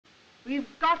We've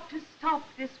got to stop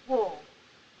this war.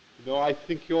 You know, I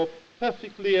think you're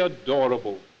perfectly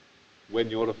adorable when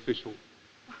you're official.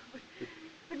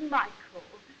 But Michael,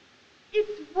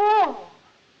 it's war.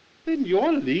 Then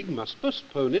your league must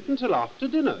postpone it until after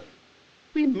dinner.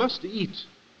 We must eat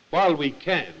while we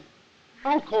can.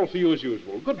 I'll call for you as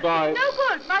usual. Goodbye. No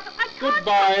good, Michael. I can't.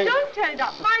 Goodbye. Don't turn it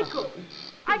up, Michael.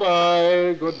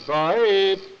 Goodbye.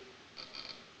 Goodbye.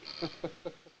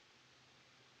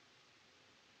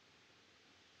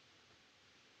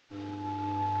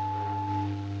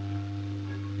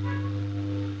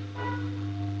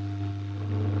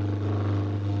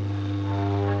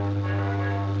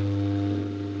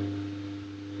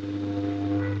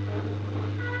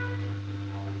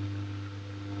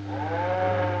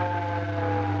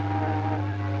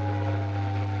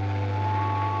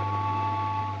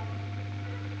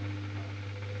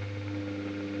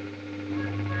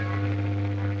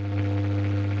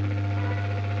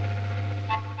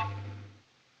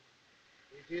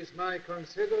 It is my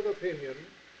considered opinion,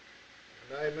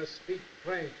 and I must speak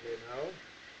frankly now,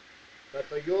 that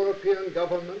the European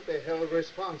government be held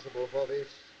responsible for this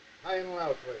final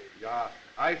outrage. Yeah,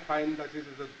 I find that this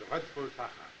is a dreadful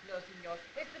sache. No, senor.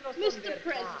 Mr.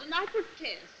 President, I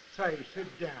protest. Say,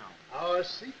 sit down. Our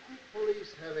secret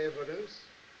police have evidence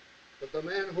that the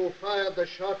man who fired the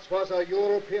shots was a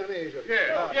European agent.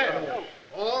 Yes.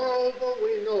 Moreover,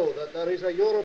 we know that there is a European